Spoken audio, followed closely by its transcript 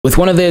With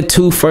one of their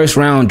 2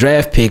 first-round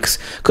draft picks,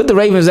 could the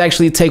Ravens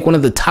actually take one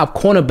of the top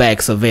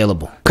cornerbacks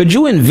available? Could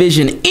you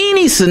envision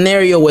any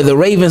scenario where the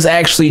Ravens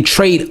actually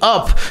trade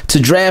up to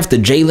draft a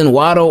Jaylen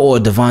Waddle or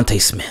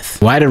Devonta Smith?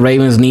 Why do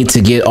Ravens need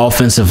to get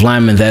offensive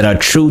linemen that are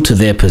true to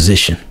their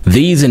position?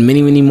 These and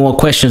many, many more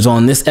questions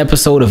on this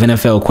episode of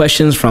NFL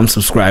Questions from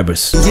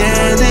subscribers.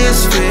 Yeah,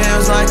 this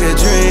feels like a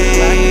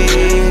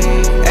dream,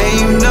 and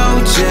you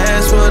know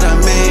just what I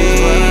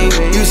mean.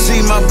 You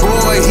see my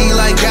boy, he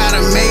like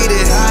gotta made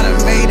it.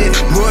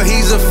 Boy,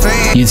 he's a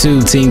fan.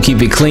 YouTube team,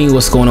 keep it clean.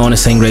 What's going on?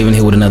 It's Ingraven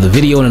here with another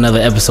video and another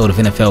episode of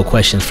NFL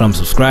Questions from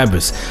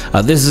subscribers.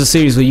 This is a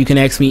series where you can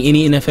ask me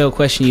any NFL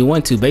question you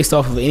want to based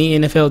off of any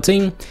NFL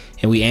team,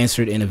 and we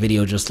answer it in a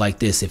video just like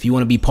this. If you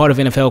want to be part of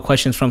NFL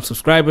Questions from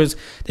subscribers,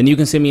 then you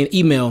can send me an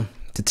email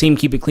to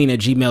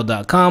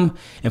teamkeepitclean@gmail.com,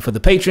 and for the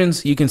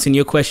patrons, you can send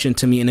your question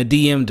to me in a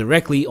DM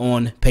directly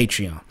on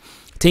Patreon.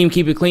 Team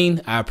Keep It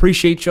Clean, I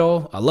appreciate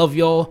y'all. I love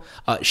y'all.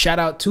 Shout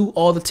out to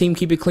all the Team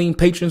Keep It Clean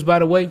patrons, by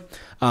the way.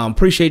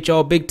 Appreciate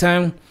y'all big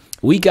time.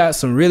 We got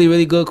some really,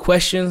 really good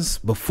questions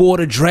before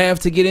the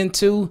draft to get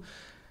into.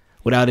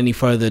 Without any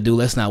further ado,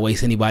 let's not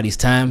waste anybody's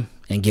time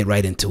and get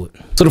right into it.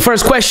 So the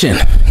first question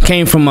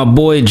came from my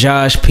boy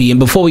Josh P. And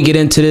before we get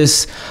into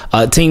this,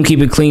 Team Keep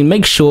It Clean,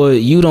 make sure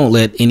you don't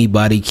let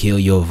anybody kill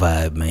your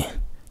vibe, man.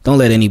 Don't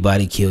let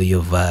anybody kill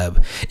your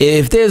vibe.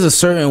 If there's a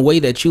certain way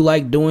that you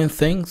like doing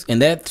things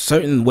and that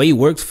certain way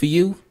works for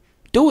you,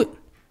 do it.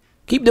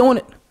 Keep doing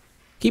it.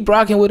 Keep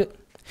rocking with it.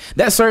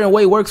 That certain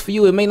way works for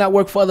you. It may not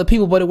work for other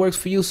people, but it works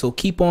for you. So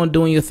keep on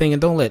doing your thing and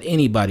don't let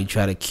anybody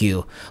try to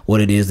kill what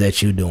it is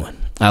that you're doing.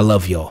 I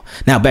love y'all.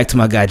 Now back to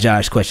my guy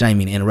Josh's question. I didn't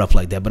mean to interrupt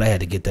like that, but I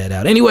had to get that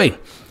out. Anyway,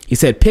 he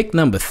said, pick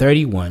number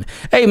 31.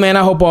 Hey, man,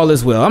 I hope all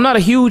is well. I'm not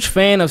a huge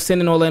fan of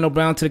sending Orlando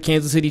Brown to the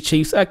Kansas City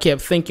Chiefs. I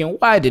kept thinking,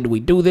 why did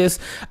we do this?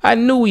 I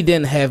knew we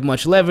didn't have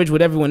much leverage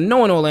with everyone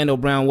knowing Orlando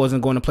Brown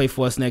wasn't going to play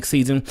for us next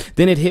season.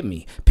 Then it hit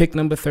me. Pick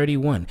number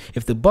 31.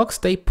 If the Bucs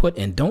stay put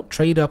and don't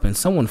trade up and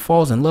someone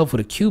falls in love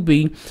with a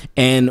QB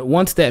and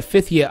wants that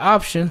 5th-year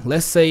option,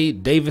 let's say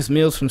Davis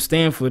Mills from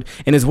Stanford,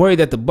 and is worried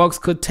that the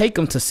Bucs could take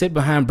him to sit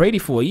behind Brady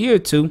for a year or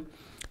two,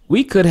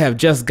 we could have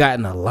just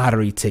gotten a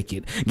lottery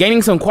ticket,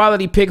 gaining some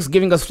quality picks,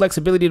 giving us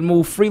flexibility to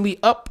move freely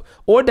up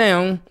or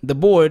down the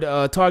board,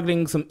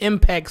 targeting some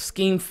impact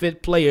scheme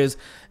fit players.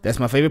 That's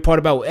my favorite part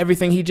about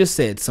everything he just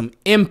said, some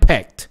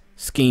impact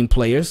scheme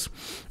players,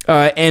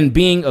 and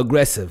being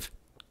aggressive.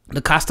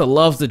 DaCosta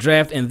loves the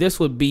draft, and this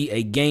would be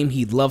a game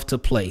he'd love to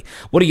play.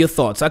 What are your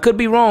thoughts? I could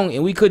be wrong,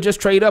 and we could just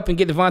trade up and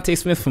get Devonta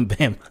Smith from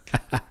Bama.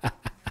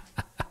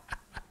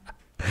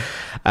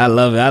 I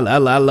love it.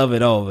 I love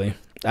it all, man.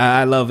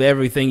 I love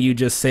everything you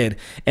just said.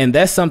 And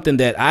that's something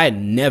that I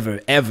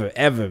never, ever,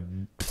 ever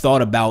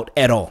thought about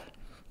at all.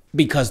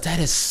 Because that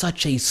is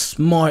such a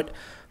smart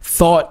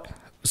thought,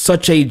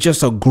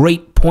 just a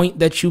great point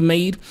that you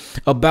made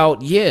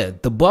about, yeah,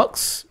 the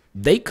Bucs,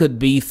 they could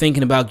be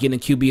thinking about getting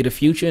a QB of the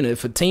future. And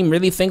if a team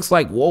really thinks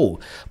like, whoa,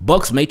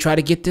 Bucs may try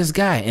to get this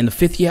guy in the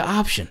 5th-year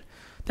option.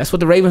 That's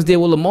what the Ravens did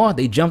with Lamar.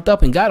 They jumped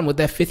up and got him with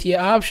that 5th-year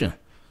option.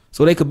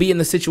 So they could be in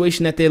the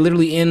situation that they're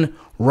literally in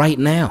right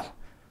now.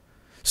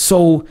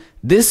 So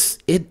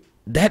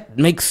that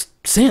makes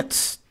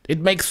sense. It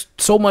makes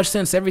so much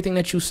sense, everything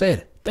that you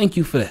said. Thank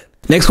you for that.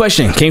 Next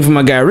question came from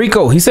my guy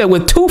Rico. He said,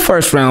 with 2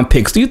 first-round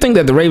picks, do you think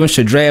that the Ravens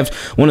should draft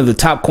one of the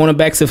top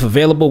cornerbacks if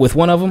available with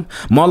one of them?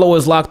 Marlowe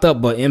is locked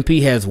up, but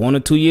MP has 1 or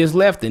 2 years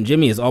left, and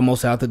Jimmy is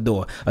almost out the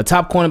door. A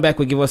top cornerback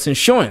would give us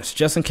insurance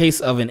just in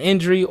case of an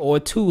injury or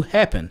 2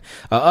 happen.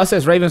 Us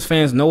as Ravens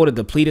fans know what a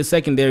depleted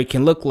secondary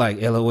can look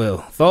like. LOL.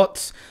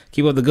 Thoughts?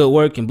 Keep up the good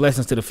work and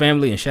blessings to the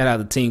family, and shout out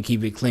to Team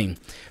Keep It Clean.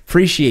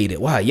 Appreciate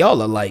it. Wow, y'all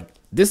are like,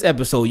 this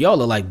episode,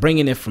 y'all are like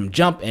bringing it from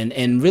jump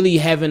and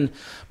really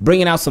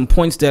bringing out some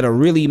points that are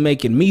really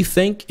making me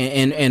think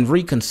and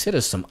reconsider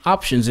some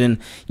options. And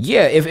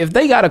yeah, if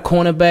they got a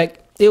cornerback,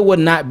 it would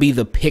not be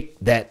the pick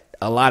that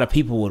a lot of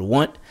people would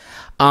want.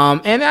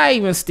 And I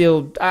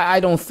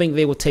don't think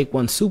they would take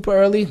one super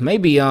early.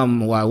 Maybe,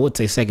 well, I would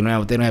say 2nd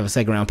round, but they don't have a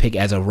 2nd round pick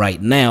as of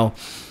right now.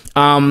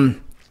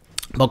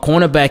 But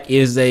cornerback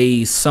is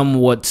a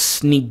somewhat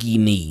sneaky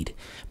need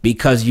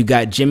because you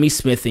got Jimmy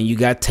Smith and you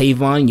got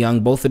Tavon Young.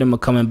 Both of them are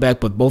coming back,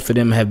 but both of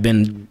them have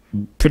been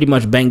pretty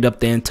much banged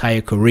up their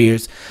entire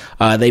careers.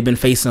 They've been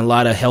facing a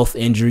lot of health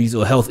injuries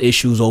or health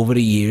issues over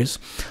the years.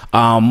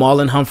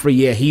 Marlon Humphrey,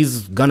 yeah,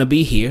 he's going to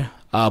be here.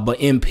 But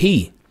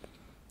MP,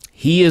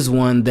 he is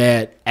one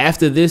that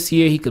after this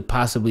year, he could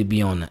possibly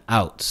be on the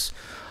outs.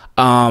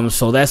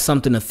 So that's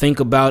something to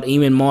think about.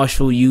 Eamon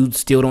Marshall, you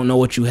still don't know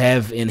what you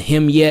have in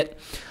him yet.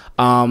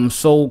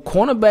 So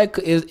cornerback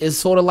is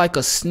sort of like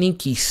a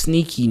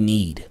sneaky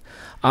need.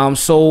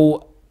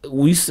 So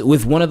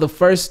with one of the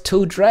first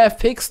 2 draft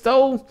picks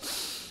though,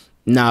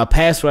 now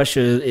pass rusher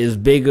is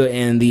bigger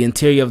and the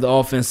interior of the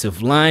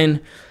offensive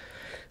line,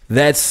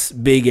 that's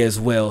big as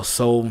well.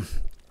 So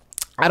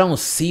I don't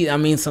see. I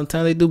mean,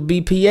 sometimes they do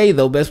BPA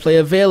though, best player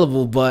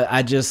available, but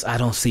I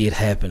don't see it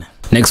happening.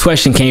 Next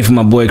question came from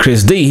my boy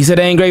Chris D. He said,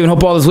 "Hey, Ingraven,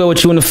 hope all is well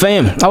with you and the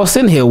fam. I was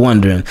sitting here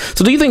wondering,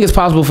 so do you think it's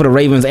possible for the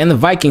Ravens and the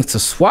Vikings to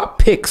swap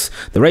picks?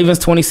 The Ravens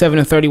 27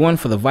 and 31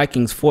 for the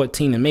Vikings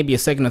 14 and maybe a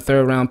second or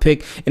third round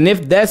pick. And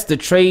if that's the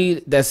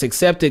trade that's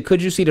accepted,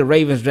 could you see the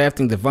Ravens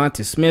drafting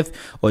Devonta Smith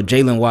or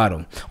Jaylen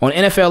Waddle? On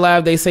NFL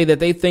Live, they say that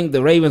they think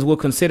the Ravens will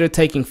consider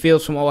taking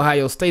Fields from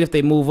Ohio State if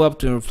they move up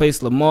to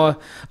replace Lamar.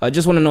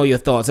 Just want to know your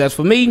thoughts. As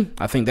for me,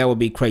 I think that would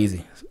be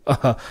crazy.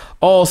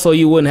 Also,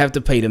 you wouldn't have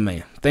to pay the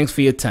man. Thanks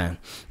for your time."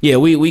 Yeah,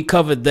 we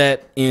covered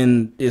that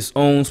in its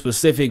own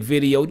specific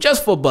video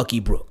just for Bucky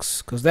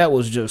Brooks, because that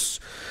was just.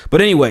 But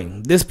anyway,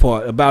 this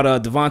part about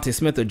Devonta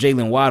Smith or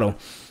Jaylen Waddle,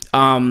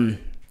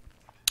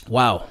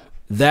 wow,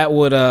 that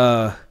would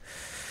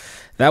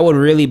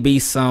really be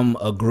some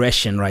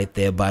aggression right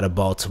there by the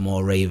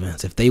Baltimore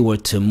Ravens if they were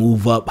to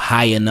move up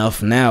high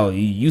enough. Now,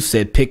 you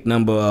said pick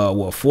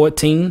number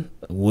 14.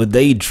 Would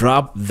they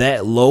drop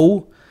that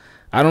low?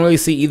 I don't really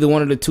see either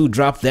one of the two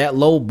drop that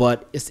low,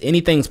 but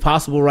anything's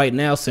possible right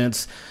now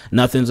since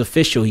nothing's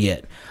official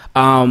yet.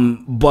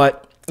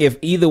 But if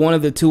either one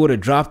of the two were to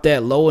drop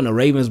that low and the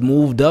Ravens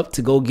moved up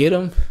to go get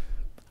him,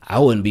 I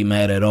wouldn't be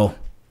mad at all.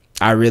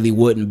 I really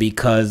wouldn't,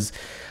 because,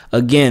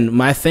 again,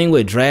 my thing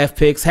with draft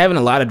picks, having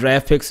a lot of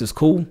draft picks is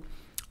cool,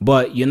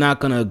 but you're not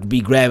going to be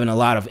grabbing a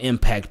lot of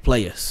impact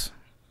players.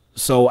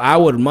 So I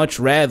would much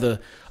rather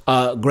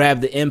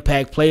grab the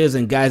impact players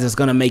and guys that's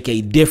going to make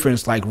a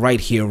difference, like right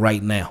here,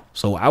 right now.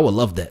 So I would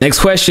love that. Next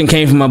question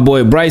came from my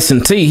boy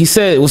Bryson T. He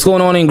said, "What's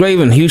going on,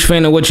 Ingraven? Huge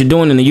fan of what you're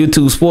doing in the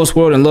YouTube sports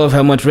world and love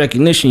how much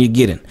recognition you're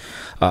getting."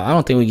 I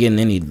don't think we're getting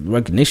any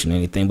recognition or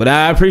anything, but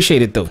I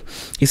appreciate it, though.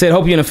 He said,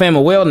 "Hope you and the fam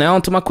are well." Now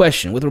on to my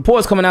question. With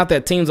reports coming out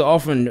that teams are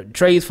offering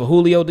trades for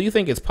Julio, do you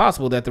think it's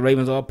possible that the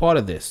Ravens are a part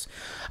of this?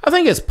 I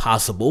think it's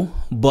possible,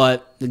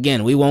 but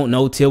again, we won't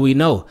know till we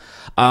know.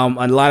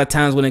 A lot of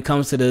times when it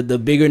comes to the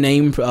bigger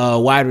name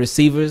wide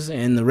receivers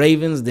and the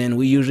Ravens, then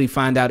we usually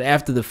find out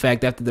after the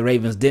fact, after the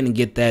Ravens didn't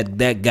get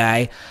that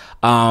guy,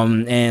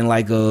 and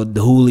like the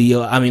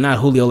Julio, I mean not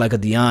Julio, like a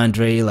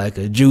DeAndre, like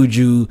a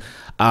Juju,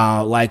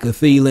 like a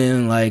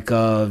Thielen, like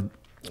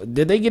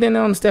did they get in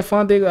on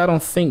Stephon Diggs? I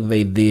don't think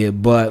they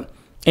did, but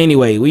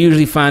anyway, we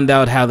usually find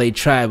out how they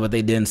tried, but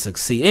they didn't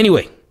succeed.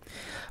 Anyway.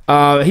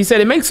 He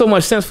said, "It makes so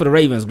much sense for the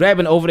Ravens,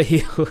 grabbing over the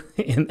hill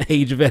an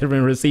age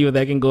veteran receiver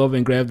that can go up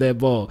and grab that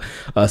ball.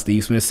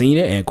 Steve Smith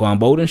Sr., Anquan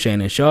Bolden,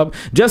 Shannon Sharp.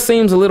 Just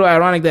seems a little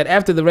ironic that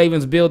after the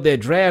Ravens build their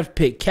draft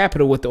pick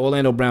capital with the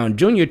Orlando Brown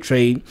Jr.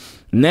 trade,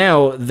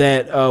 now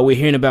that we're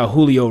hearing about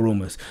Julio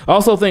rumors. I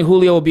also think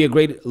Julio will be a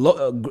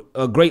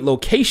great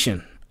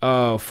location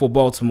for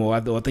Baltimore. I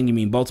think you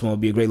mean Baltimore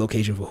would be a great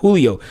location for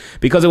Julio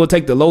because it will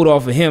take the load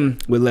off of him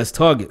with less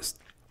targets.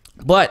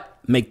 But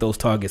make those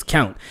targets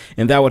count,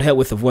 and that would help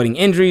with avoiding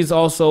injuries.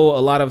 Also,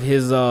 a lot of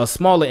his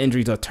smaller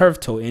injuries are turf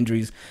toe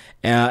injuries,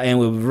 and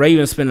with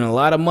Ravens spending a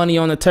lot of money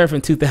on the turf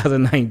in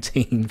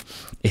 2019,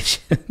 it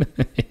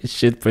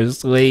should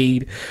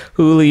persuade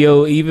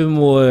Julio even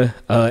more.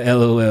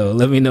 LOL.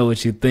 Let me know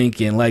what you're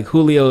thinking. Like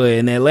Julio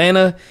in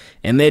Atlanta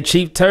and their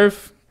cheap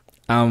turf,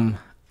 I'm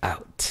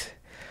out.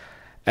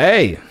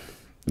 Hey,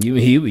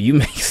 you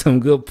make some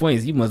good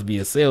points. You must be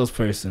a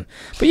salesperson.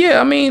 But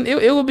yeah, I mean,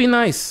 it would be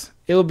nice.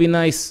 It would be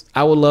nice.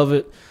 I would love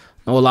it.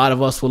 I know a lot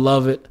of us will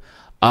love it.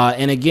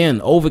 And again,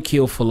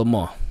 overkill for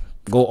Lamar.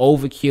 Go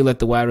overkill at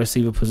the wide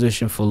receiver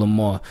position for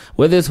Lamar,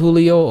 whether it's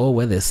Julio or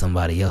whether it's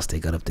somebody else they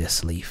got up their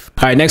sleeve.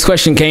 All right, next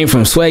question came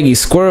from Swaggy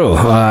Squirrel.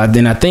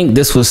 Then I think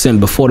this was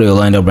sent before the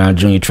Orlando Brown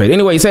Jr. trade.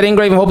 Anyway, he said,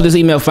 "Ingraven, hope this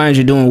email finds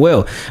you doing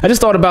well. I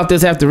just thought about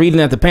this after reading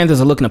that the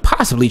Panthers are looking to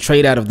possibly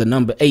trade out of the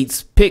number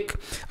 8's pick.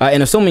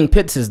 And assuming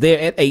Pitts is there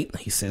at 8,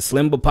 he says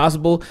slim but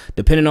possible,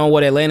 depending on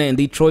what Atlanta and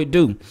Detroit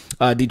do.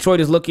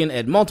 Detroit is looking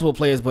at multiple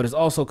players, but is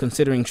also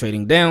considering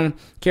trading down.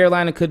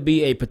 Carolina could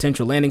be a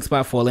potential landing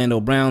spot for Orlando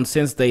Brown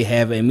since they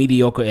have a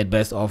mediocre at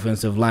best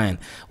offensive line.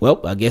 Well,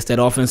 I guess that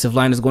offensive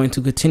line is going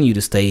to continue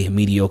to stay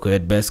mediocre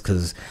at best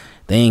because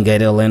they ain't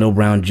got Orlando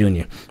Brown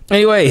Jr.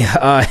 Anyway,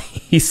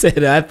 he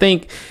said, I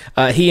think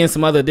he and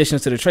some other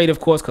additions to the trade, of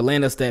course, could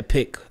land us that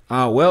pick.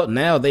 Well,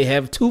 now they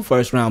have 2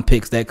 first-round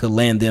picks that could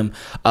land them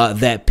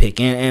that pick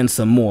and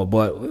some more,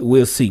 but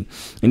we'll see.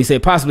 And he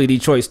said possibly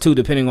Detroit's too,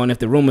 depending on if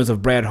the rumors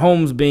of Brad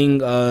Holmes being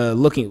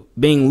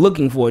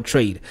looking for a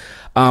trade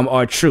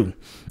are true,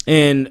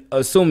 and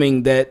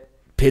assuming that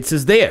Pitts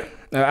is there.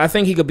 I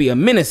think he could be a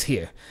menace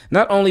here,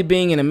 not only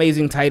being an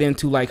amazing tight end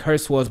too like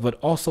Hurst was, but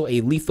also a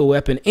lethal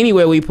weapon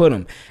anywhere we put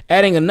him,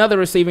 adding another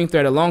receiving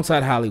threat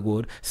alongside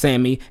Hollywood,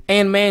 Sammy,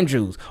 and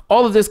Mandrews.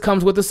 All of this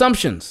comes with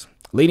assumptions,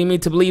 leading me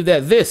to believe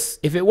that this,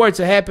 if it were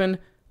to happen,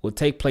 will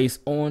take place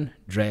on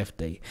draft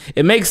day.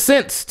 It makes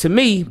sense to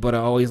me, but I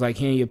always like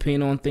hearing your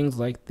opinion on things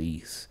like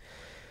these.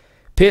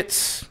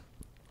 Pitts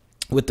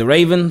with the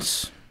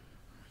Ravens,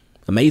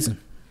 amazing.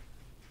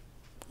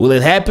 Will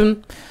it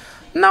happen?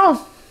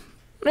 No.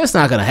 It's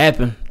not gonna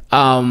happen.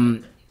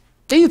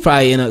 He's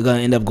probably gonna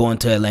end up going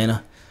to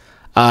Atlanta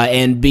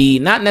and be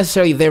not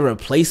necessarily their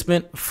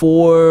replacement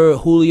for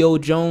Julio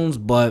Jones,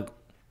 but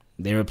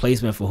their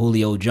replacement for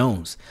Julio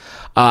Jones.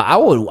 I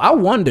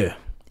wonder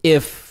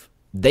if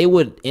they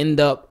would end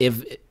up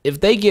if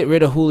they get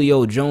rid of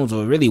Julio Jones,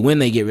 or really when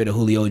they get rid of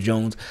Julio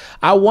Jones,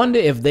 I wonder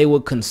if they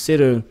would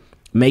consider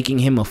making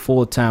him a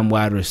full-time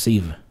wide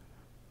receiver.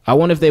 I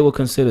wonder if they would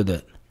consider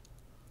that.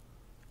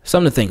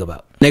 Something to think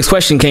about. Next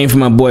question came from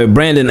my boy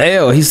Brandon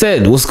L. He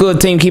said, "What's good,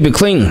 team? Keep it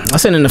clean." I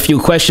sent in a few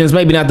questions,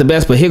 maybe not the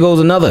best, but here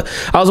goes another.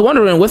 I was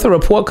wondering, with a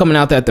report coming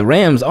out that the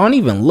Rams aren't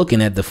even looking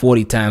at the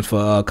 40 times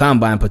for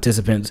combine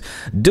participants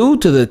due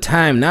to the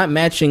time not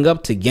matching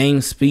up to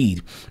game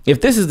speed. If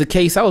this is the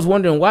case, I was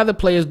wondering why the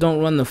players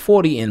don't run the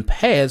 40 in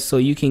pads so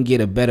you can get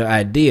a better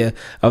idea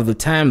of the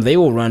time they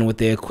will run with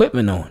their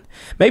equipment on.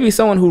 Maybe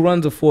someone who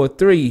runs a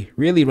 4.3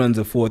 really runs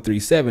a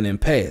 4.37 in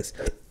pads.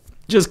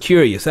 Just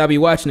curious. I'll be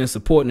watching and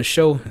supporting the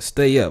show.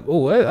 Stay up.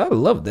 Oh, I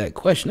love that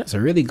question. That's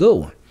a really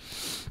good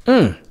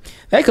one.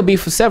 That could be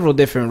for several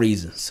different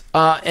reasons.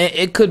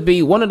 It could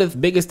be one of the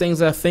biggest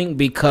things, I think,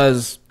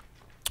 because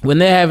when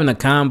they're having a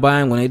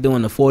combine, when they're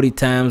doing the 40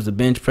 times, the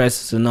bench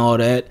presses and all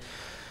that,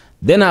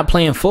 they're not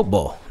playing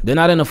football. They're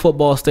not in a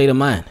football state of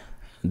mind.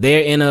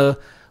 They're in a,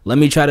 let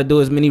me try to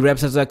do as many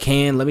reps as I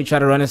can. Let me try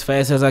to run as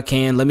fast as I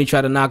can. Let me try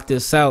to knock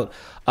this out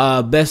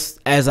best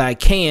as I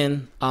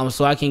can,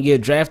 so I can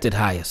get drafted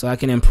higher, so I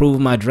can improve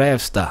my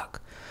draft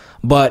stock.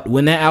 But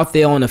when they're out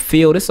there on the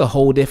field, it's a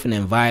whole different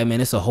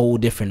environment. It's a whole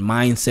different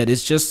mindset.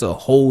 It's just a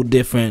whole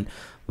different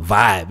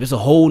vibe. It's a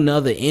whole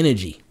nother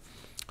energy.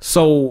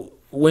 So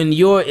when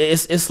you're,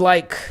 it's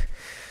like,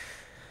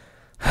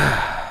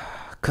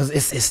 because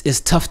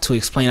it's tough to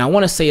explain. I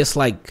want to say it's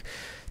like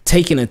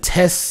taking a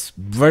test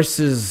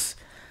versus,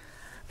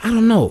 I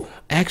don't know,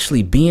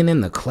 actually being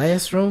in the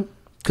classroom.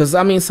 Because,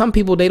 I mean, some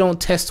people, they don't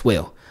test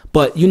well.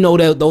 But you know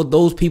that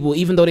those people,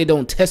 even though they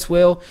don't test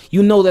well,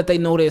 you know that they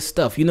know their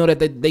stuff. You know that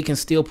they can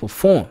still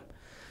perform.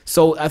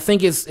 So I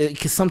think it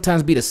can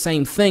sometimes be the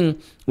same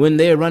thing when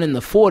they're running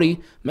the 40.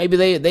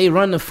 Maybe they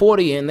run the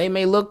 40 and they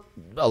may look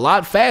a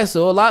lot faster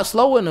or a lot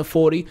slower in the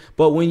 40.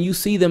 But when you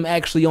see them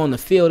actually on the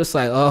field, it's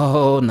like,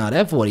 oh, no,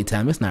 that 40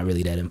 time, it's not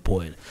really that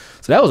important.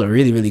 So that was a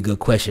really, really good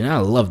question. I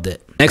loved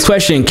it. Next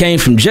question came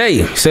from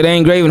Jay. He said, "Hey,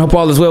 Ingraven, hope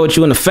all is well with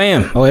you and the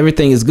fam." Oh,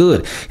 everything is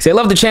good. He said,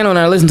 "Love the channel and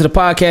I listen to the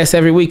podcast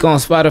every week on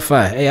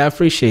Spotify." Hey, I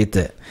appreciate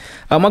that.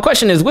 My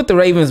question is, with the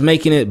Ravens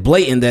making it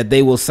blatant that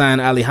they will sign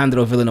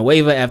Alejandro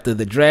Villanueva after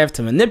the draft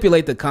to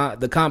manipulate the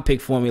comp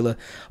pick formula,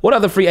 what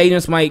other free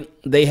agents might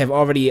they have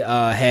already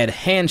had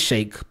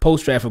handshake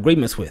post-draft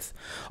agreements with?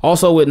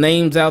 Also, with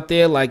names out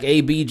there like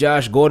AB,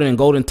 Josh Gordon, and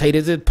Golden Tate,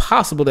 is it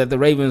possible that the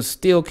Ravens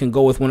still can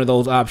go with one of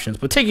those options,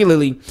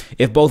 particularly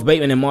if both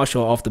Bateman and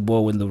Marshall are off the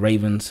board when the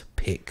Ravens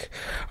pick?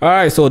 All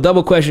right, so a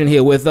double question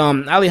here. With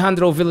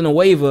Alejandro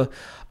Villanueva,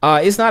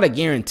 it's not a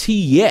guarantee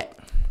yet.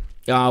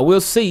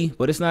 We'll see,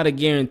 but it's not a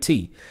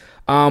guarantee.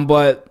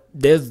 But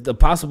there's a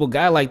possible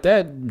guy like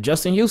that,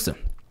 Justin Houston.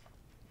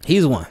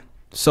 He's one.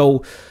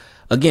 So,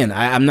 again,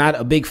 I'm not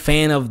a big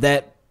fan of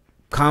that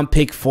comp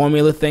pick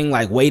formula thing,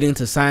 like waiting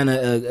to sign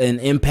an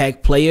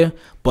impact player.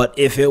 But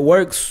if it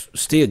works,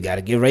 still got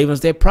to give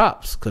Ravens their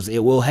props because it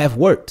will have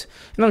worked.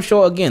 And I'm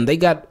sure, again, they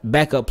got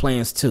backup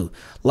plans too.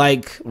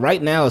 Like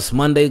right now, it's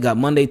Monday, got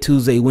Monday,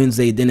 Tuesday,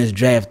 Wednesday, then it's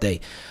draft day.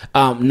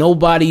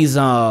 Nobody's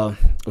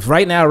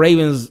right now,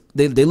 Ravens,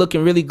 they're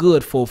looking really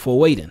good for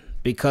waiting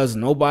because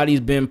nobody's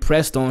been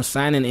pressed on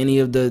signing any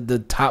of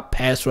the top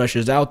pass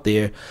rushers out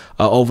there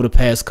over the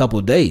past couple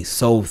of days.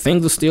 So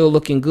things are still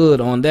looking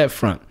good on that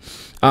front.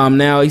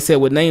 Now, he said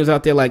with names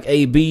out there like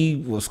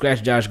AB, we'll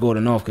scratch Josh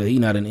Gordon off because he's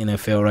not in the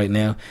NFL right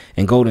now,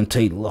 and Golden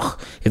Tate,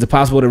 is it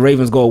possible the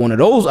Ravens go one of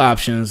those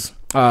options,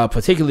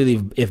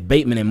 particularly if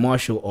Bateman and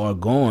Marshall are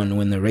gone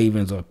when the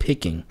Ravens are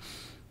picking?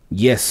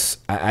 Yes,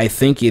 I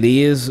think it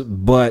is,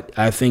 but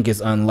I think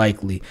it's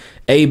unlikely.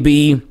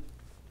 AB,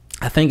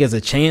 I think there's a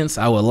chance.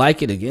 I would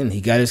like it. Again, he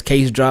got his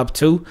case dropped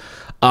too.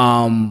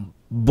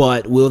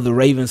 But will the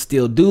Ravens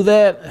still do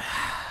that?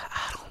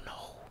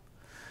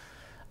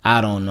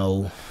 I don't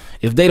know.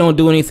 If they don't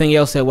do anything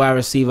else at wide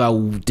receiver,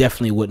 I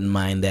definitely wouldn't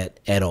mind that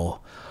at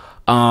all.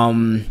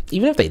 Even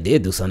if they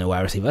did do something at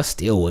wide receiver, I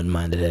still wouldn't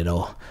mind it at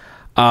all.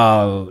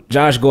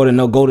 Josh Gordon,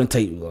 no. Golden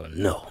Tate,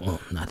 no.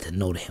 Not to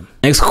no to him.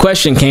 Next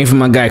question came from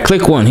my guy,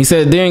 Click One. He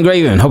said, "Dear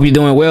Ingraven, hope you're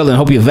doing well and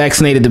hope you're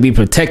vaccinated to be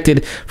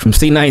protected from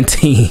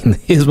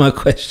C19. Here's my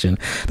question.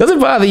 Does it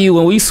bother you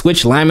when we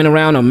switch linemen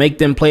around or make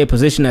them play a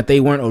position that they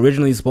weren't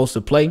originally supposed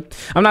to play?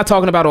 I'm not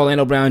talking about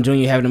Orlando Brown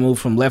Jr. having to move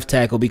from left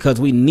tackle because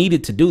we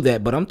needed to do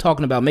that, but I'm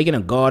talking about making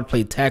a guard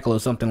play tackle or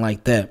something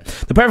like that.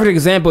 The perfect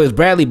example is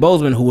Bradley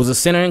Bozeman, who was a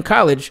center in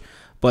college,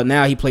 but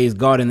now he plays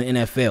guard in the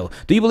NFL.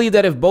 Do you believe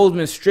that if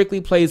Bozeman strictly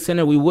played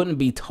center, we wouldn't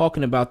be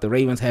talking about the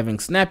Ravens having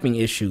snapping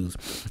issues?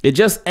 It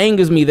just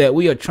angers me that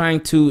we are trying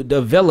to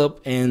develop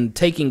and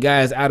taking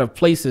guys out of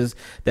places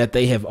that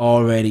they have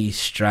already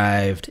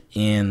strived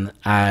in."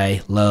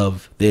 I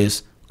love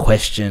this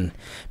question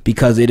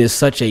because it is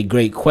such a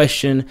great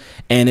question,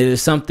 and it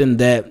is something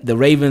that the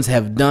Ravens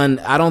have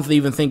done. I don't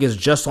even think it's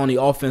just on the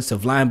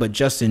offensive line, but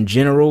just in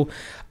general.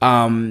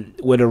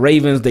 With the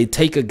Ravens, they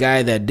take a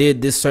guy that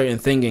did this certain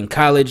thing in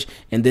college,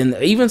 and then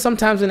even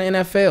sometimes in the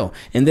NFL,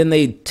 and then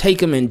they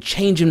take him and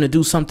change him to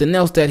do something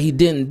else that he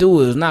didn't do,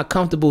 is not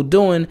comfortable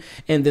doing,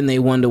 and then they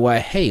wonder why,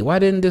 hey, why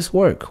didn't this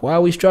work? Why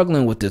are we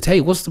struggling with this?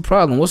 Hey, what's the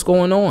problem? What's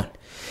going on?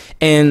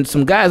 And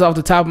some guys off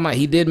the top of my,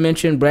 he did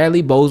mention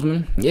Bradley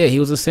Bozeman. Yeah, he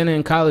was a center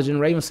in college, and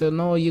Ravens said,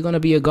 no, you're going to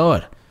be a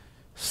guard.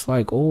 It's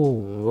like,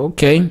 oh,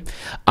 okay.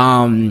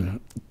 What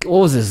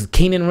was this?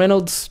 Keenan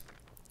Reynolds,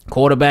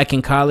 quarterback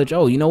in college.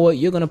 Oh, you know what?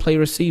 You're going to play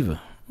receiver.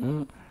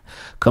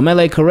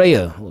 Kamele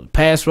Correa,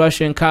 pass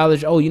rusher in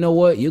college. Oh, you know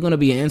what? You're going to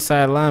be an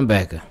inside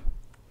linebacker.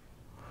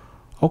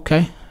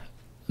 Okay.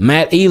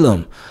 Matt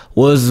Elam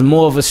was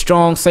more of a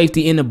strong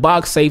safety in the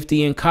box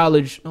safety in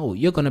college. Oh,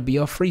 you're going to be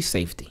a free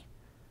safety.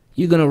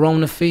 You're going to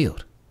roam the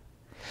field.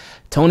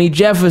 Tony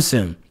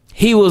Jefferson,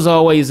 he was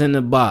always in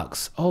the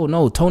box. Oh,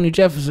 no, Tony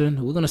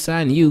Jefferson, we're going to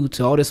sign you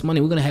to all this money.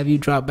 We're going to have you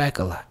drop back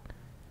a lot.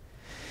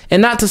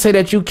 And not to say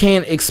that you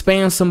can't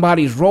expand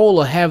somebody's role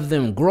or have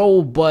them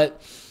grow,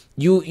 but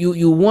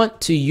you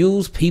want to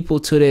use people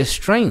to their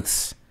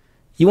strengths.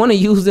 You want to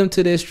use them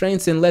to their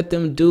strengths and let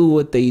them do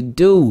what they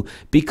do,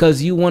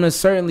 because you want to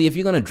certainly, if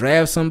you're going to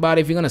draft somebody,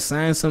 if you're going to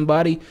sign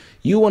somebody,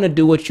 you want to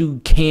do what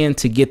you can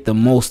to get the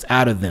most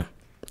out of them,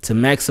 to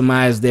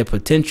maximize their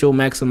potential,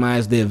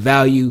 maximize their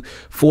value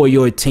for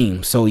your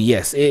team. So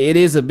yes, it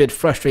is a bit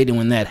frustrating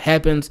when that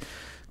happens,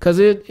 because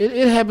it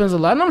happens a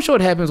lot. And I'm sure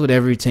it happens with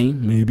every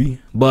team, maybe.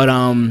 But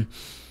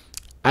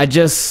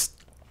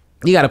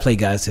you got to play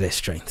guys to their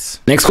strengths.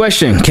 Next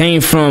question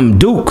came from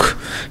Duke.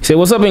 He said,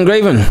 what's up,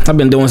 Ingraven? I've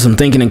been doing some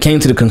thinking and came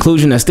to the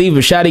conclusion that Steve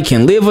Bisciotti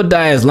can live or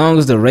die as long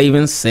as the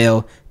Ravens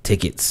sell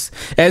tickets.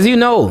 As you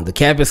know, the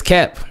cap is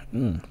cap.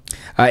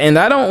 And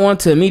I don't want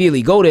to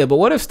immediately go there, but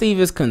what if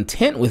Steve is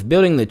content with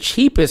building the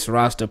cheapest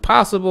roster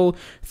possible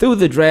through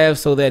the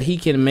draft so that he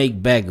can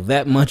make back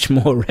that much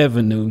more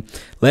revenue,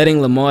 letting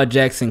Lamar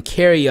Jackson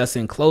carry us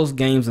in close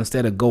games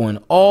instead of going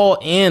all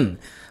in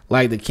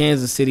like the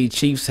Kansas City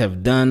Chiefs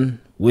have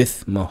done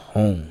with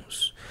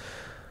Mahomes?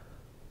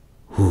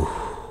 Whew.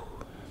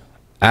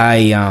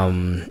 I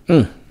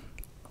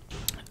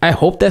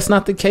hope that's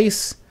not the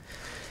case.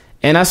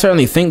 And I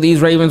certainly think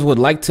these Ravens would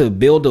like to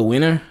build a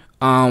winner.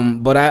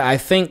 But I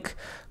think,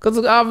 because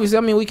obviously,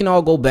 I mean, we can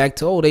all go back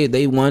to,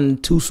 they won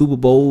 2 Super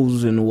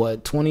Bowls in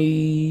what,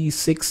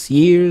 26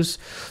 years?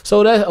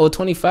 So that, or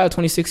 25,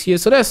 26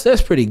 years. So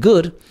that's pretty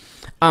good.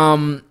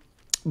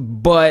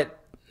 But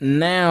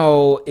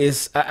now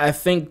I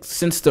think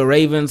since the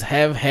Ravens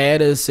have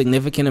had a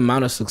significant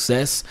amount of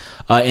success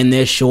in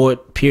their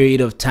short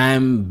period of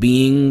time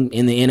being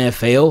in the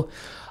NFL,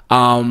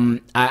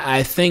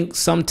 I think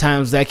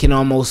sometimes that can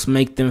almost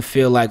make them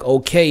feel like,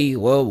 okay,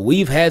 well,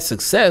 we've had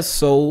success,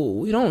 so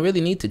we don't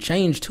really need to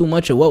change too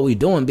much of what we're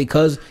doing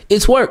because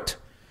it's worked.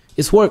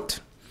 It's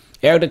worked.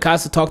 Eric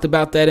DeCosta talked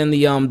about that in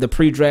the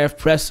pre-draft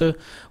presser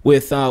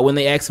with when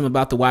they asked him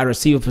about the wide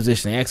receiver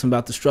position. They asked him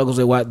about the struggles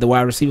at the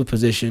wide receiver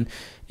position,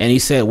 and he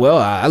said, well,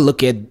 I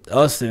look at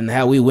us and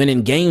how we win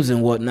in games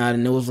and whatnot,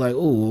 and it was like,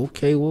 oh,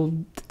 okay, well,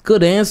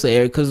 good answer,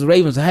 Eric, because the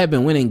Ravens have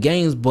been winning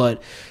games,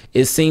 but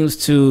it seems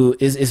to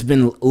it's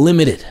been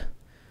limited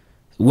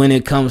when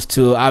it comes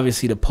to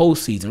obviously the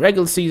postseason.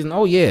 Regular season,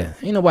 oh yeah,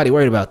 ain't nobody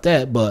worried about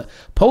that, but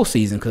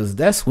postseason, because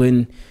that's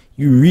when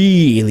you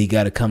really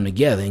got to come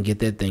together and get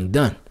that thing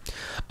done.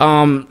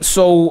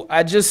 So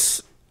I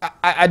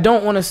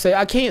don't want to say,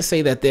 I can't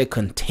say that they're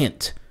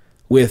content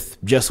with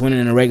just winning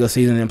in the regular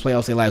season and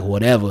playoffs. They like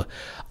whatever,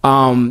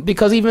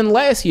 because even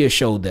last year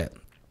showed that.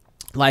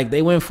 Like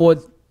they went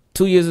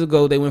 2 years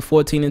ago, they went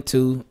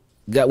 14-2,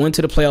 went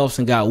to the playoffs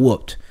and got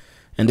whooped.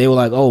 And they were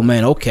like, oh,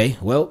 man, okay,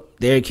 well,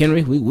 Derrick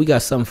Henry, we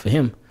got something for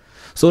him.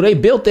 So they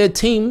built their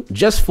team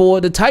just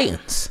for the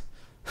Titans.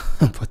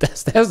 But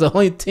that's the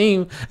only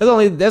team. That's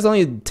the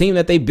only team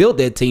that they built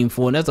their team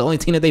for, and that's the only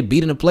team that they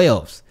beat in the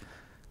playoffs.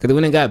 Because they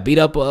went and got beat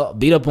up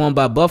on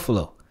by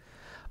Buffalo.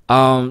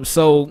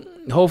 So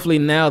hopefully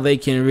now they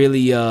can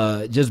really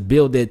just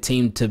build their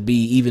team to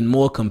be even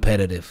more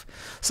competitive.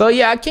 So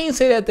yeah, I can't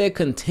say that they're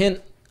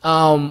content,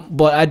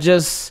 but I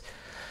just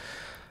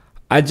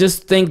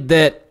think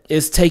that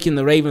it's taking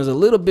the Ravens a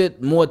little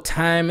bit more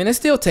time, and it's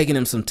still taking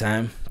them some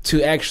time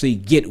to actually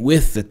get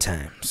with the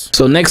times.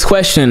 So next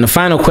question, the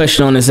final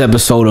question on this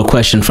episode, a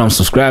question from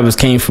subscribers,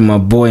 came from my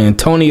boy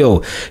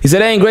Antonio. He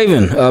said, hey,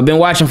 Ingraven, been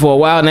watching for a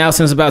while now,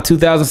 since about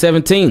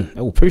 2017. I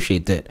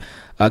appreciate that.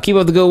 Keep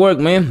up the good work,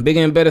 man.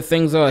 Bigger and better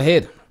things are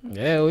ahead.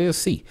 Yeah, we'll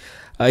see.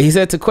 He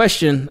said to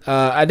question,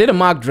 I did a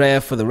mock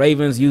draft for the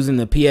Ravens using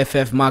the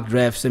PFF mock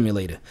draft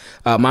simulator.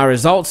 My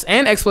results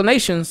and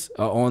explanations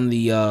are on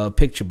the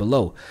picture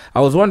below. I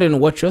was wondering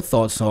what your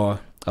thoughts are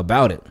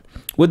about it.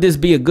 Would this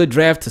be a good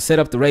draft to set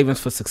up the Ravens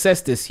for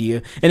success this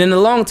year? And in the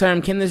long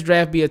term, can this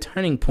draft be a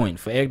turning point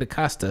for Eric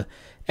DeCosta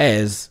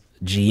as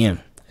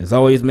GM? As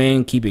always,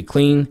 man, keep it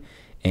clean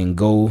and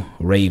go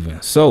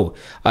Ravens. So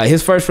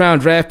his first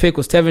round draft pick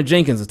was Tevin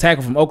Jenkins, a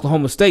tackle from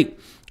Oklahoma State.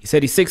 He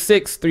said he's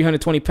 6'6",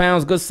 320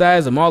 pounds, good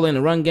size, a mauler in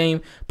the run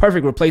game,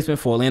 perfect replacement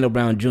for Orlando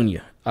Brown Jr.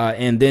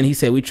 And then he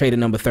said we traded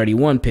number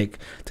 31 pick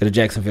to the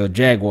Jacksonville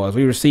Jaguars.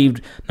 We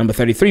received number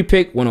 33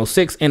 pick,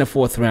 106, and a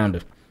 4th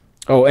rounder.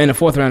 Oh, and a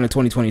 4th rounder in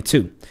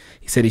 2022.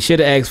 He said he should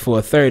have asked for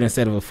a 3rd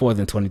instead of a 4th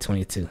in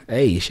 2022.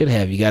 Hey, you should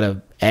have. You got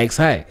to ask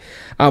high.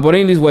 But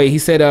anyway, he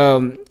said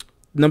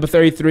number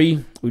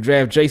 33, we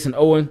draft Jason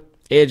Owen,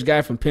 edge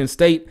guy from Penn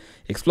State.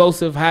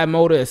 Explosive, high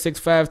motor at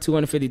 6'5",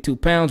 252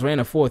 pounds, ran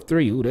a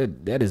 4.3. Ooh,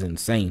 that is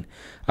insane.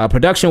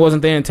 Production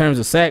wasn't there in terms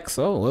of sacks.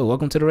 Oh, well,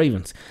 welcome to the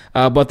Ravens.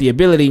 But the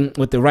ability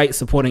with the right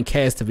supporting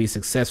cast to be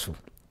successful.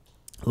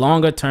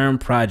 Longer-term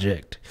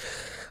project.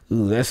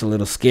 Ooh, that's a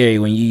little scary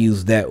when you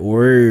use that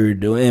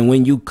word. And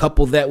when you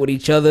couple that with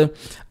each other,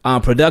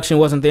 production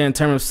wasn't there in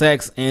terms of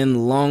sacks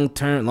and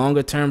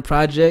longer-term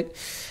project.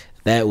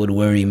 That would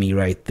worry me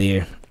right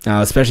there.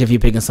 Especially if you're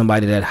picking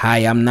somebody that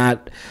high.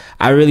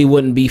 I really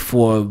wouldn't be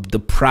for the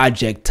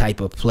project type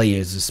of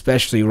players,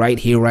 especially right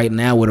here, right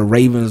now, where the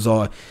Ravens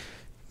are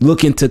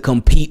looking to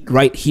compete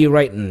right here,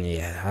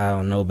 yeah, I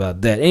don't know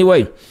about that.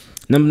 Anyway,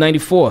 number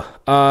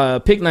 94,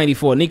 pick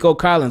 94, Nico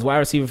Collins, wide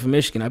receiver from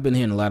Michigan. I've been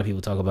hearing a lot of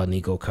people talk about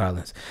Nico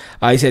Collins.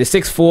 He said he's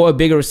 6'4",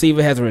 bigger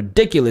receiver, has a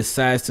ridiculous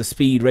size to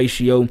speed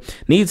ratio,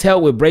 needs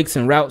help with breaks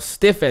and routes,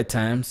 stiff at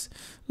times.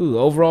 Ooh,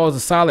 overall is a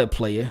solid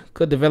player.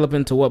 Could develop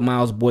into what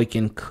Miles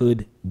Boykin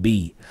could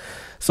be.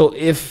 So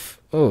if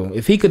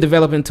he could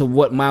develop into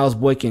what Miles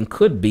Boykin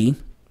could be,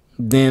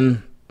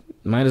 then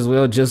might as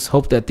well just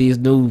hope that these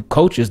new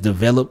coaches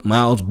develop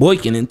Miles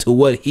Boykin into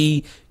what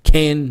he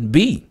can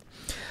be.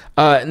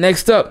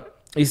 Next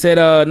up, he said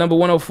number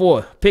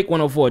 104, pick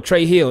 104,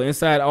 Trey Hill,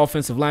 inside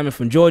offensive lineman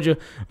from Georgia.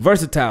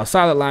 Versatile,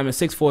 solid lineman,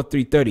 6'4",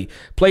 330.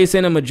 Plays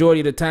center majority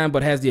of the time,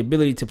 but has the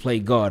ability to play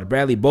guard.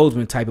 Bradley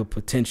Bozeman type of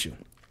potential.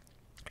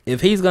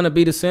 If he's going to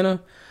be the center,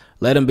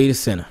 let him be the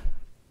center.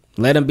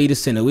 Let him be the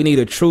center. We need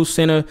a true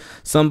center,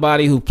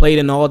 somebody who played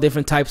in all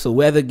different types of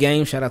weather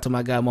games. Shout out to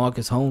my guy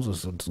Marcus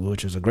Holmes,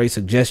 which is a great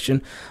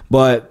suggestion.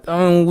 But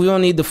we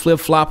don't need the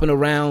flip-flopping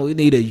around. We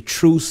need a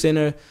true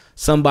center,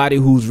 somebody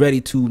who's ready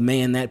to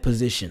man that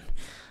position.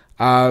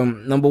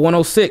 Number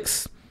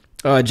 106,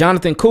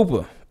 Jonathan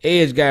Cooper,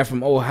 edge guy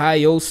from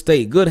Ohio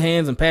State. Good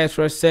hands and pass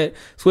rush set.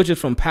 Switches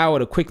from power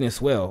to quickness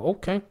well.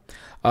 Okay.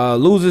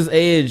 Loses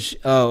edge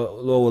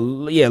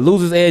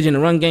in the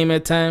run game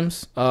at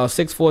times.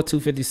 6'4",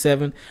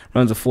 257,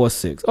 runs a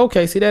 4.6.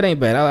 Okay, see, that ain't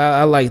bad.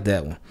 I like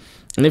that one.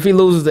 And if he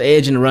loses the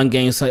edge in the run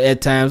game at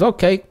times,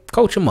 okay,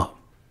 coach him up.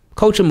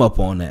 Coach him up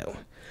on that one.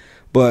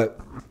 But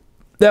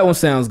that one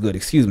sounds good.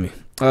 Excuse me.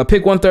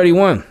 Pick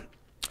 131.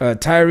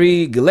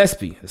 Tyree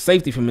Gillespie, a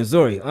safety from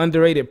Missouri.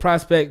 Underrated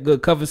prospect,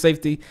 good cover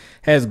safety.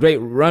 Has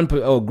great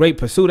great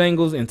pursuit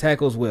angles and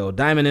tackles well.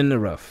 Diamond in the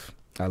rough.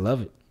 I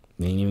love it.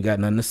 Ain't even got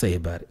nothing to say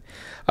about it.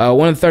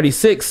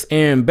 136,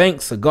 Aaron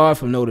Banks, a guard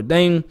from Notre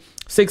Dame.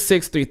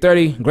 6'6",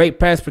 330, great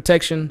pass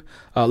protection.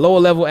 Lower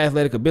level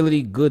athletic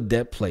ability, good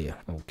depth player.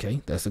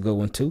 Okay, that's a good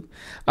one too.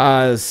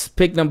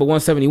 Pick number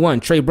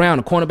 171, Trey Brown,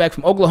 a cornerback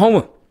from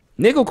Oklahoma.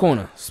 Nickel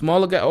corner,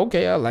 smaller guy.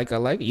 Okay, I like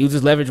it.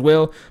 Uses leverage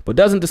well, but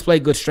doesn't display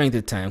good strength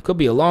at times. Could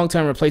be a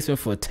long-term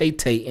replacement for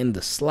Tay-Tay in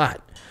the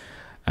slot.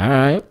 All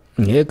right,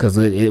 yeah, because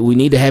we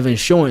need to have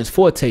insurance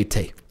for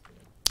Tay-Tay.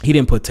 He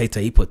didn't put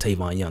Tay-Tay, he put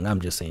Tavon Young. I'm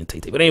just saying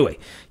Tay-Tay. But anyway,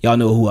 y'all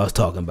know who I was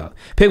talking about.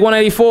 Pick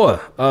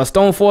 184,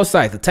 Stone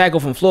Forsythe, a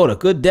tackle from Florida.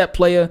 Good depth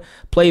player,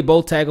 played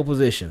both tackle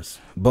positions.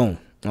 Boom.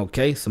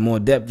 Okay, some more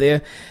depth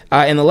there.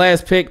 And the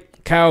last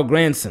pick, Kyle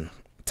Granson,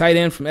 tight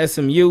end from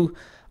SMU.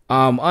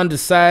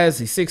 Undersized,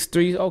 he's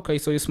 6'3". Okay,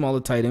 so he's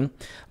smaller tight end,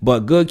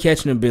 but good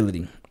catching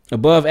ability.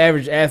 Above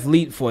average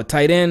athlete for a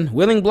tight end.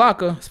 Willing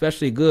blocker,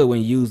 especially good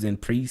when used in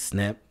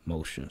pre-snap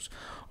motions.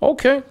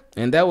 Okay,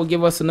 and that will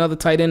give us another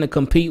tight end to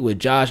compete with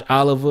Josh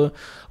Oliver,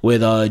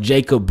 with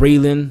Jacob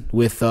Breland,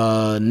 with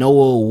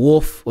Noah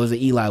Wolf. Was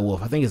it Eli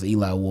Wolf? I think it's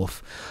Eli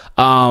Wolf.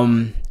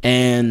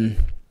 And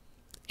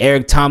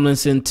Eric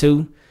Tomlinson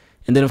too.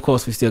 And then, of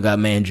course, we still got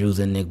Mandrews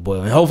and Nick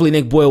Boyle. And hopefully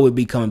Nick Boyle would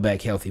be coming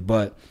back healthy.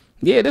 But,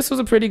 yeah, this was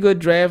a pretty good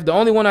draft. The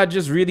only one I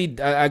just really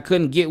I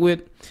couldn't get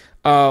with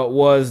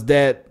was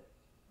that,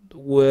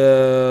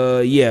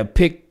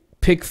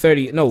 pick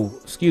 30. No,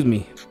 excuse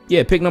me.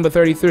 Yeah, pick number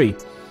 33.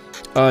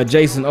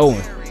 Jason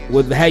Owen,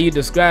 with how you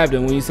described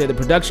him when you said the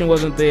production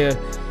wasn't there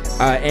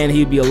and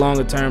he'd be a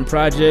longer term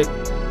project.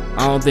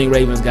 I don't think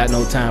Ravens got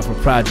no time for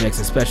projects,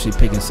 especially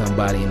picking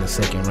somebody in the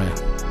second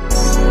round.